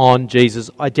focuses on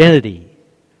Jesus' identity.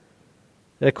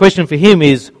 The question for him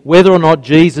is whether or not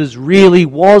Jesus really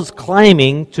was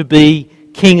claiming to be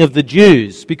King of the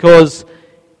Jews, because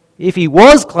if he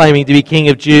was claiming to be King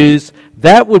of Jews,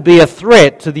 that would be a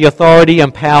threat to the authority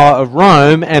and power of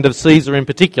Rome and of Caesar in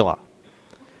particular.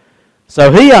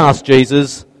 So he asked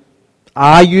Jesus,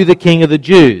 "Are you the King of the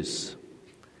Jews?"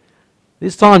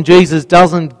 This time Jesus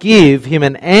doesn't give him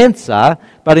an answer,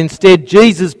 but instead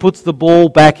Jesus puts the ball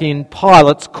back in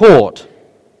Pilate's court.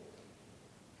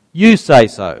 You say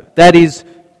so. That is,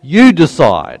 you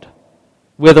decide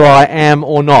whether I am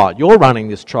or not. You're running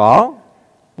this trial.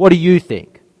 What do you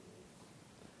think?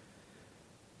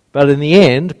 But in the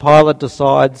end, Pilate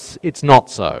decides it's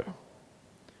not so,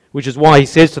 which is why he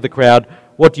says to the crowd,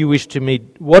 what do you wish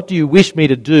me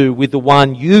to do with the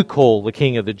one you call the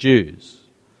King of the Jews?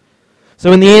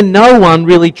 So in the end, no one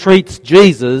really treats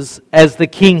Jesus as the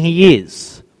king he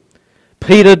is.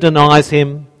 Peter denies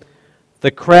him.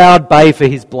 The crowd bay for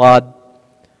his blood.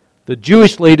 The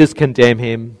Jewish leaders condemn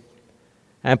him.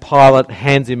 And Pilate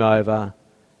hands him over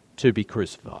to be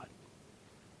crucified.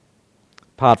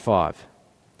 Part 5.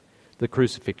 The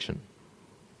crucifixion.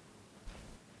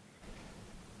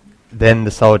 Then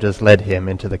the soldiers led him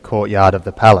into the courtyard of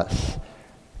the palace,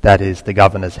 that is, the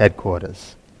governor's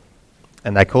headquarters.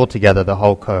 And they called together the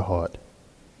whole cohort.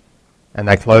 And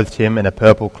they clothed him in a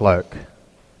purple cloak,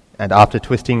 and after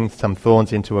twisting some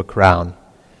thorns into a crown,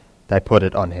 they put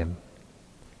it on him.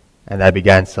 And they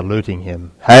began saluting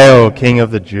him, "Hail, King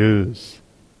of the Jews!"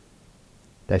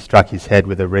 They struck his head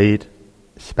with a reed,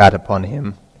 spat upon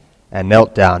him, and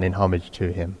knelt down in homage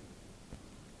to him.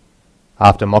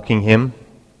 After mocking him,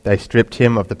 they stripped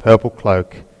him of the purple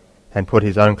cloak and put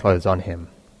his own clothes on him.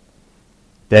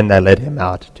 Then they led him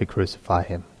out to crucify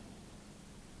him.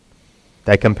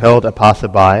 They compelled a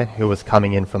passerby who was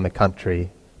coming in from the country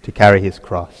to carry his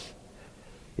cross.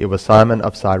 It was Simon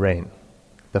of Cyrene,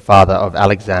 the father of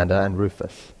Alexander and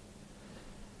Rufus.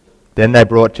 Then they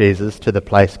brought Jesus to the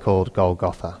place called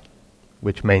Golgotha,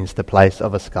 which means the place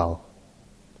of a skull.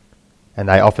 And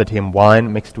they offered him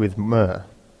wine mixed with myrrh,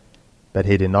 but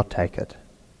he did not take it.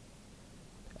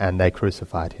 And they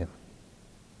crucified him,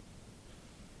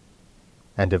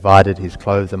 and divided his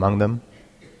clothes among them,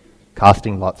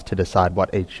 casting lots to decide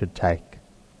what each should take.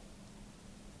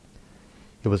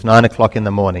 It was 9 o'clock in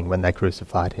the morning when they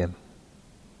crucified him.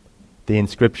 The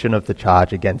inscription of the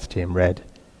charge against him read,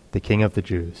 "The King of the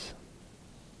Jews."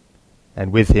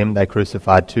 And with him they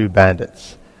crucified 2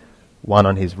 bandits, one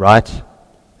on his right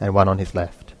and one on his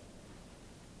left.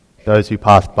 Those who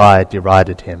passed by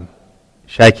derided him,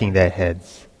 shaking their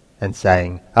heads and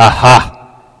saying, "Aha!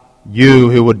 You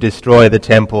who would destroy the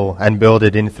temple and build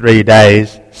it in 3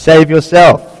 days, save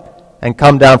yourself. and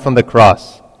come down from the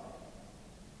cross."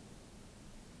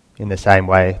 In the same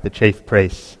way, the chief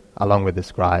priests, along with the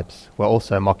scribes, were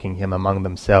also mocking him among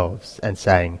themselves and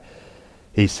saying,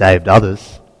 "He saved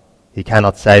others. He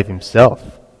cannot save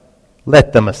himself.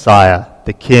 Let the Messiah,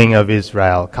 the King of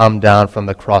Israel, come down from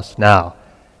the cross now,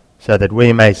 so that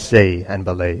we may see and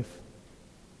believe."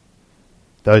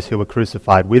 Those who were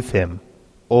crucified with him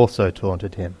also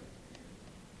taunted him.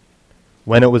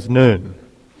 When it was noon,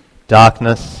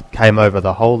 darkness came over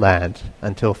the whole land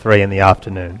until 3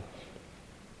 p.m.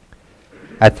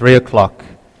 At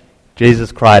 3:00,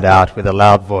 Jesus cried out with a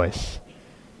loud voice,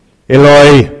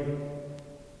 "Eloi,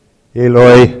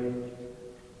 Eloi,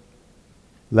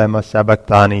 lema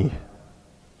sabachthani,"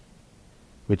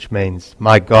 which means,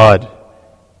 my God,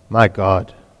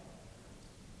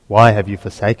 why have you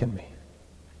forsaken me?"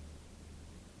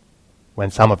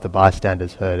 When some of the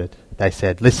bystanders heard it, they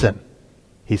said, "Listen,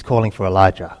 he's calling for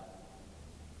Elijah."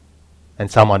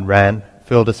 And someone ran,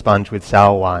 filled a sponge with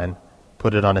sour wine,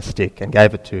 put it on a stick, and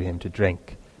gave it to him to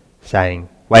drink, saying,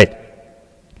 "Wait,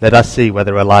 let us see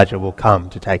whether Elijah will come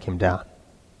to take him down."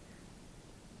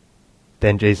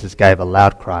 Then Jesus gave a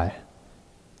loud cry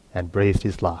and breathed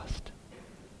his last.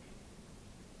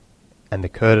 And the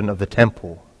curtain of the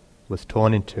temple was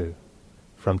torn in two,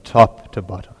 from top to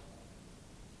bottom.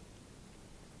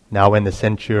 Now when the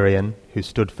centurion who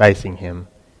stood facing him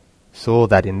saw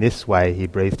that in this way he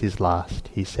breathed his last,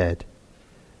 he said,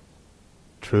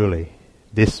 "Truly,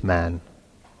 this man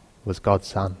was God's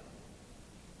Son."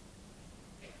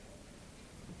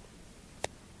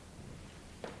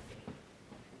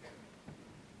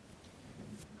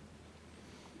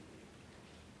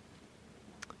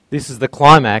 This is the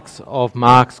climax of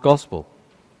Mark's Gospel.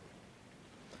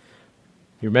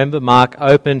 You remember Mark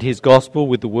opened his Gospel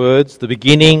with the words, "The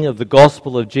beginning of the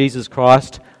Gospel of Jesus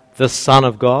Christ, the Son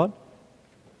of God."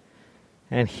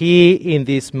 And here in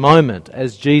this moment,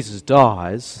 as Jesus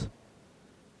dies,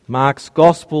 Mark's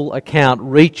Gospel account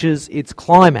reaches its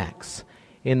climax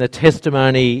in the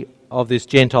testimony of this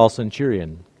Gentile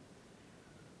centurion.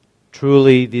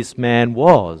 Truly, this man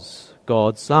was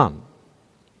God's Son.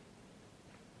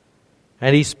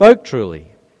 And he spoke truly.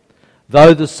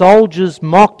 Though the soldiers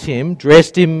mocked him,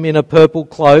 dressed him in a purple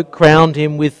cloak, crowned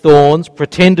him with thorns,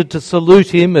 pretended to salute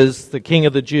him as the King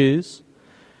of the Jews,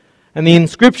 and the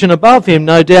inscription above him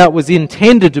no doubt was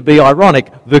intended to be ironic,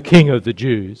 "The King of the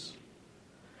Jews."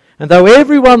 And though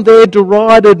everyone there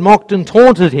derided, mocked and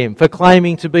taunted him for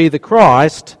claiming to be the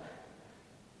Christ,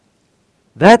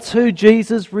 that's who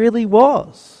Jesus really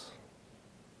was,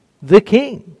 the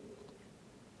King.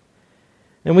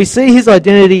 And we see his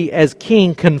identity as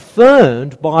king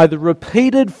confirmed by the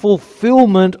repeated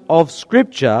fulfillment of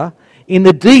Scripture in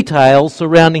the details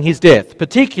surrounding his death,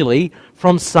 particularly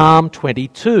from Psalm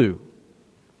 22.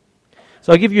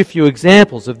 So I'll give you a few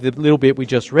examples of the little bit we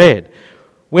just read.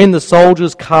 When the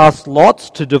soldiers cast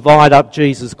lots to divide up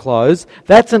Jesus' clothes,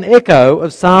 that's an echo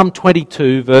of Psalm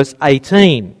 22 verse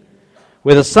 18,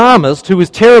 where the psalmist, who was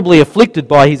terribly afflicted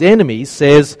by his enemies,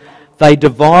 says, "They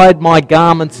divide my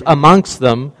garments amongst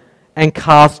them and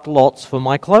cast lots for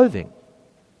my clothing."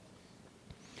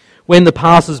 When the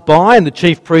passers-by and the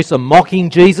chief priests are mocking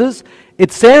Jesus,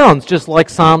 it sounds just like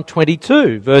Psalm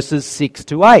 22, verses 6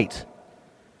 to 8,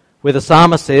 where the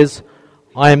psalmist says,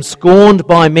 "I am scorned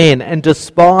by men and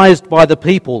despised by the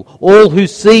people. All who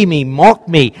see me mock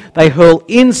me. They hurl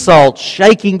insults,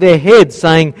 shaking their heads,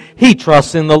 saying, 'He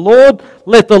trusts in the Lord.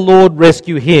 Let the Lord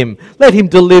rescue him. Let him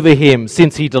deliver him,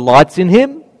 since he delights in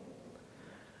him.'"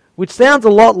 Which sounds a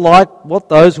lot like what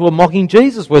those who were mocking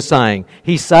Jesus were saying.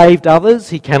 He saved others.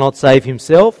 He cannot save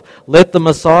himself. Let the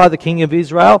Messiah, the King of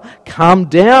Israel, come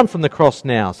down from the cross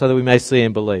now, so that we may see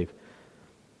and believe.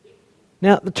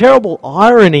 Now, the terrible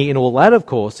irony in all that, of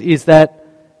course, is that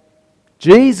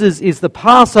Jesus is the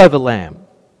Passover lamb.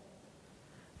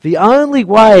 The only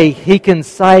way he can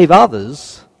save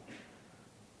others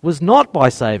was not by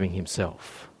saving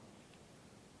himself.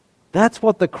 That's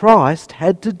what the Christ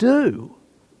had to do.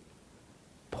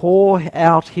 Pour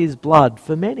out his blood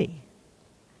for many.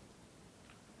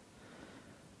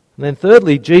 And then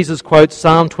thirdly, Jesus quotes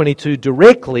Psalm 22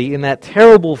 directly in that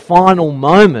terrible final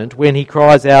moment when he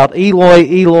cries out, "Eloi,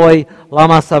 Eloi,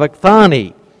 lama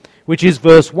sabachthani," which is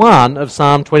verse 1 of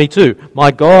Psalm 22.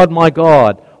 my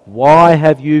God, why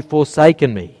have you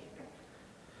forsaken me?"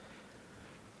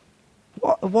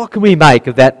 What can we make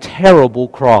of that terrible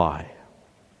cry?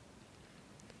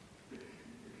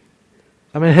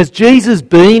 I mean, has Jesus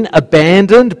been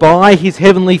abandoned by his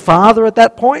heavenly Father at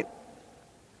that point?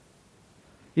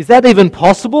 Is that even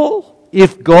possible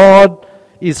if God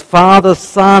is Father,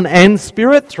 Son and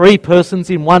Spirit, three persons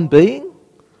in one being?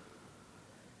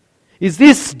 Is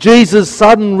this Jesus'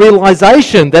 sudden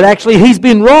realization that actually he's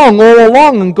been wrong all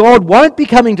along and God won't be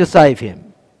coming to save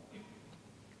him?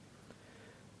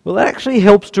 Well, it actually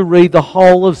helps to read the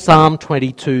whole of Psalm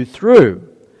 22 through.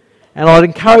 And I'd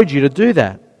encourage you to do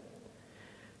that.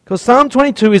 Because Psalm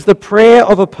 22 is the prayer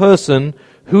of a person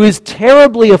who is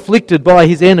terribly afflicted by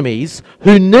his enemies,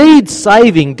 who needs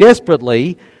saving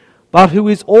desperately, but who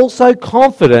is also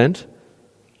confident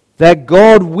that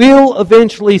God will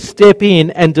eventually step in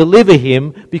and deliver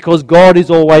him because God is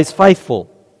always faithful.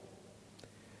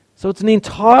 So it's an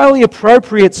entirely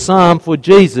appropriate psalm for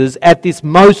Jesus at this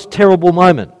most terrible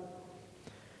moment.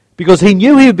 Because he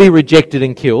knew he would be rejected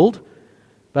and killed,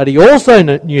 but he also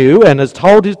knew and has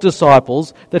told his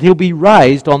disciples that he'll be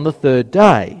raised on the third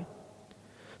day.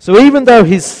 So even though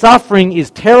his suffering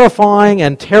is terrifying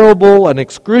and terrible and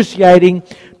excruciating,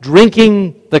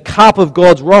 drinking the cup of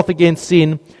God's wrath against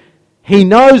sin, he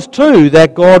knows too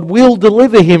that God will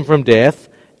deliver him from death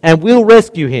and will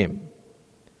rescue him.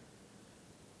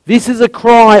 This is a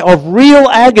cry of real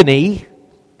agony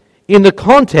in the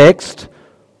context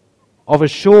of a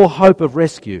sure hope of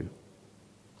rescue.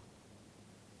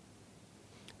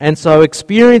 And so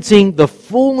experiencing the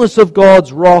fullness of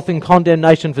God's wrath and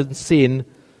condemnation for sin,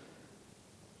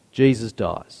 Jesus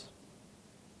dies.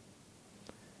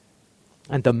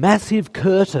 And the massive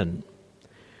curtain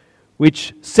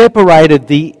which separated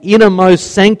the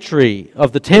innermost sanctuary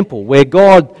of the temple, where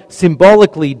God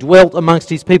symbolically dwelt amongst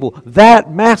his people,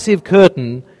 that massive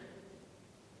curtain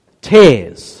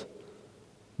tears.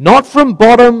 Not from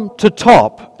bottom to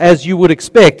top, as you would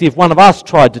expect if one of us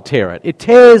tried to tear it. It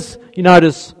tears, you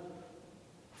notice,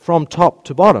 from top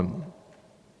to bottom.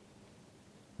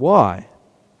 Why?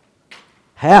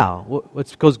 How? Well,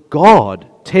 it's because God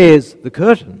tears the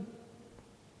curtain.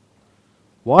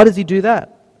 Why does he do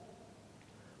that?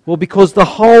 Well, because the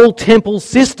whole temple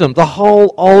system, the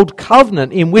whole old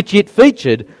covenant in which it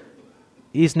featured,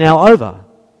 is now over.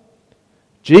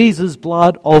 Jesus'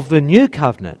 blood of the new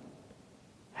covenant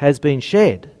has been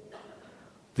shed.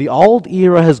 The old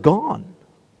era has gone.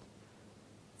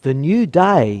 The new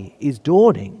day is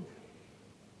dawning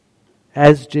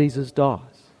as Jesus dies.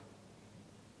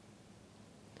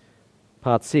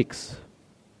 Part 6,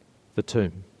 the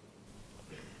tomb.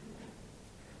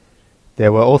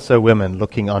 There were also women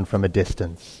looking on from a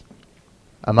distance.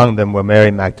 Among them were Mary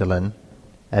Magdalene,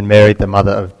 and Mary the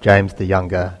mother of James the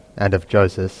younger, and of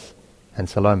Joseph, and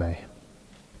Salome.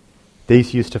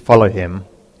 These used to follow him,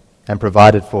 and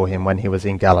provided for him when he was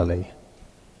in Galilee.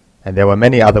 And there were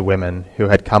many other women who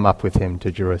had come up with him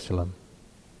to Jerusalem.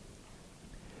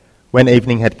 When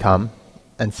evening had come,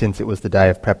 and since it was the day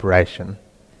of preparation,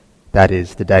 that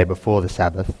is, the day before the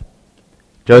Sabbath,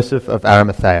 Joseph of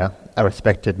Arimathea, a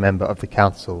respected member of the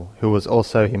council, who was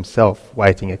also himself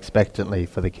waiting expectantly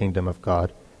for the kingdom of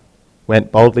God,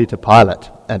 went boldly to Pilate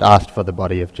and asked for the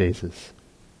body of Jesus.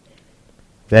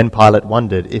 Then Pilate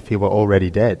wondered if he were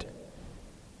already dead.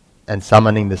 And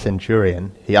summoning the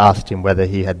centurion, he asked him whether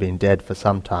he had been dead for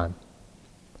some time.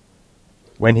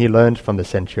 When he learned from the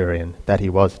centurion that he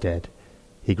was dead,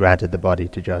 he granted the body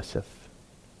to Joseph.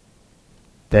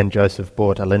 Then Joseph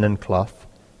bought a linen cloth,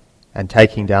 and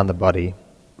taking down the body,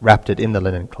 wrapped it in the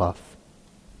linen cloth,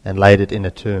 and laid it in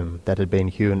a tomb that had been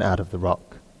hewn out of the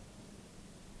rock.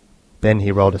 Then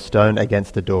he rolled a stone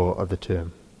against the door of the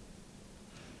tomb.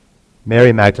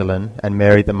 Mary Magdalene and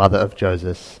Mary the mother of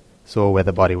Joseph saw where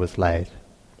the body was laid.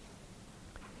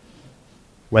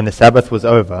 When the Sabbath was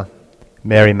over,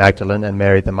 Mary Magdalene and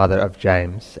Mary the mother of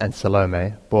James and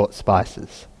Salome bought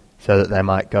spices, so that they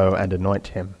might go and anoint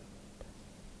him.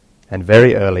 And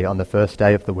very early on the first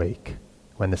day of the week,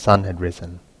 when the sun had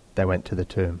risen, they went to the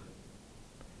tomb.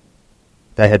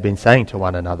 They had been saying to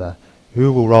one another,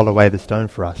 "Who will roll away the stone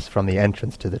for us from the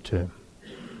entrance to the tomb?"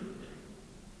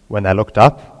 When they looked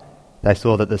up, they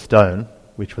saw that the stone,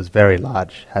 which was very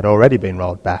large, had already been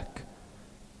rolled back.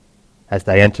 As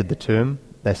they entered the tomb,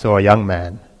 they saw a young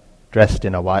man, dressed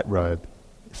in a white robe,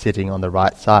 sitting on the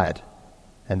right side,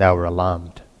 and they were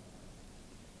alarmed.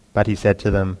 But he said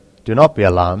to them, "Do not be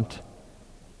alarmed.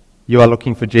 You are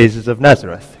looking for Jesus of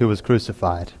Nazareth, who was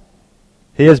crucified.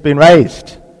 He has been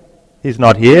raised. He is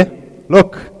not here.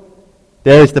 Look,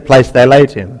 there is the place they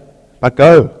laid him. But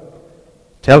go,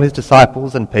 tell his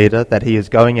disciples and Peter that he is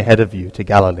going ahead of you to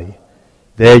Galilee.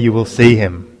 There you will see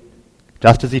him,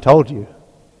 just as he told you."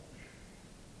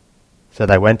 So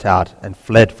they went out and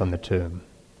fled from the tomb,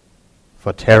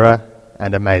 for terror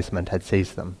and amazement had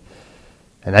seized them,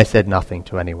 and they said nothing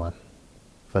to anyone,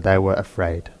 for they were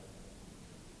afraid.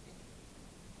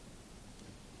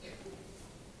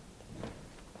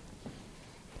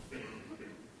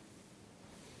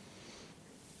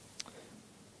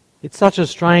 It's such a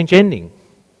strange ending.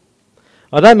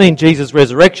 I don't mean Jesus'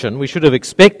 resurrection. We should have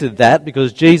expected that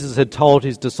because Jesus had told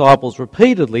his disciples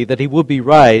repeatedly that he would be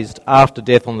raised after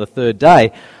death on the third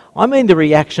day. I mean the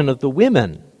reaction of the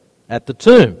women at the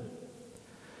tomb.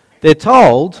 They're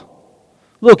told,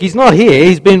 look, he's not here,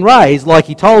 he's been raised like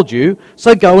he told you,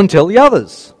 so go and tell the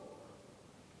others.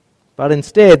 But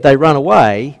instead they run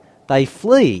away, they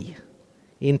flee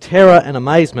in terror and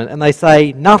amazement, and they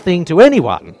say nothing to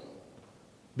anyone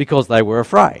because they were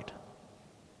afraid.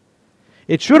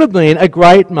 It should have been a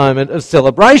great moment of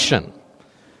celebration.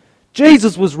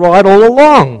 Jesus was right all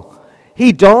along.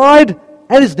 He died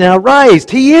and is now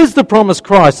raised. He is the promised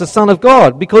Christ, the Son of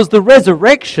God, because the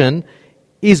resurrection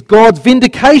is God's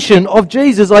vindication of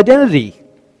Jesus' identity.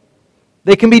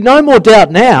 There can be no more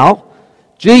doubt now.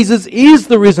 Jesus is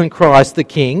the risen Christ, the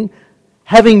King,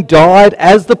 having died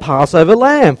as the Passover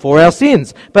lamb for our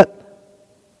sins. But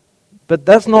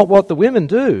that's not what the women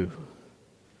do.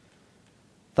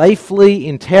 They flee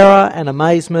in terror and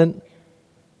amazement,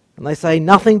 and they say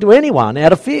nothing to anyone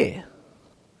out of fear.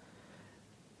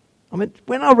 I mean,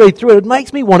 when I read through it, it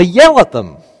makes me want to yell at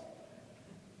them.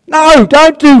 No,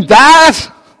 don't do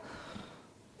that!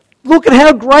 Look at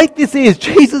how great this is.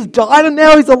 Jesus died and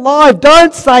now he's alive.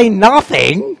 Don't say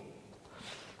nothing.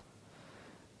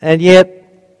 And yet,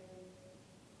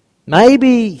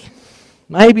 maybe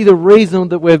the reason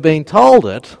that we've been told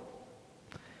it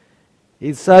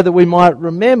is so that we might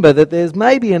remember that there's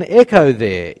maybe an echo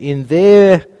there in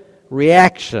their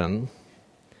reaction,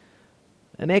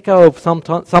 an echo of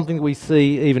something that we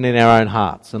see even in our own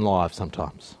hearts and lives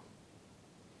sometimes.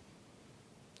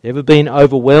 Ever been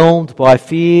overwhelmed by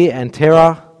fear and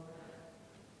terror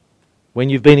when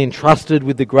you've been entrusted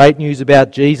with the great news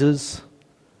about Jesus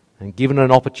and given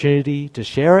an opportunity to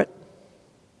share it?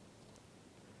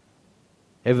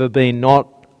 Ever been not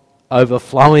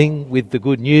overflowing with the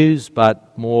good news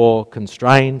but more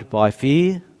constrained by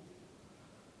fear?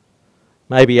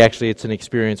 Maybe actually it's an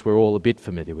experience we're all a bit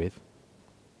familiar with.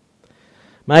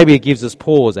 Maybe it gives us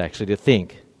pause actually to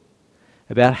think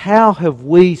about how have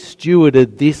we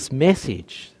stewarded this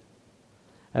message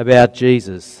about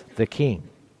Jesus the King.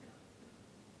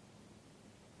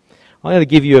 I'm going to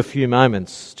give you a few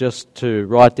moments just to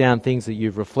write down things that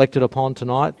you've reflected upon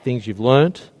tonight, things you've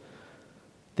learnt,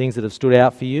 things that have stood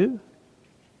out for you,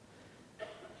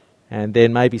 and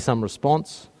then maybe some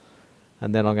response,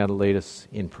 and then I'm going to lead us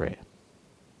in prayer.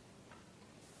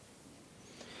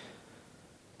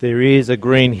 There is a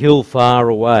green hill far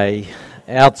away,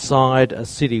 outside a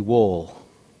city wall,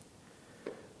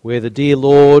 where the dear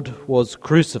Lord was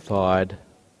crucified,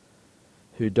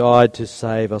 who died to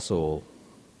save us all.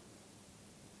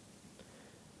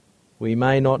 We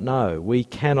may not know, we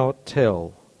cannot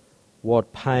tell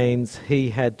what pains he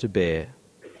had to bear,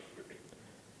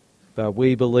 but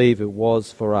we believe it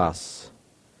was for us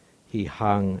he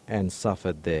hung and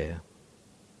suffered there.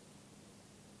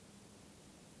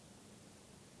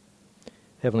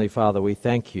 Heavenly Father, we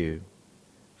thank you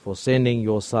for sending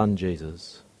your Son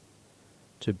Jesus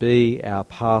to be our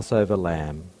Passover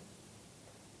lamb,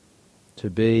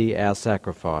 to be our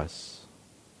sacrifice,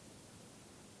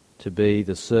 to be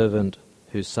the servant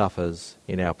who suffers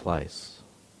in our place.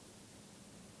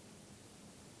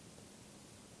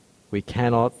 We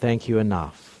cannot thank you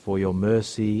enough for your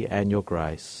mercy and your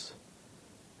grace,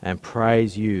 and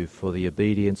praise you for the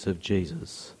obedience of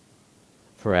Jesus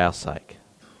for our sake.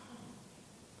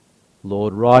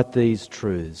 Lord, write these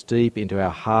truths deep into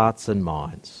our hearts and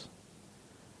minds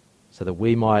so that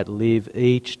we might live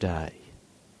each day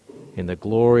in the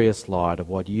glorious light of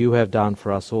what you have done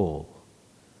for us all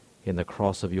in the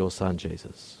cross of your Son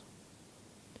Jesus.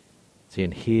 It's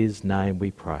in his name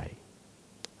we pray.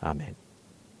 Amen.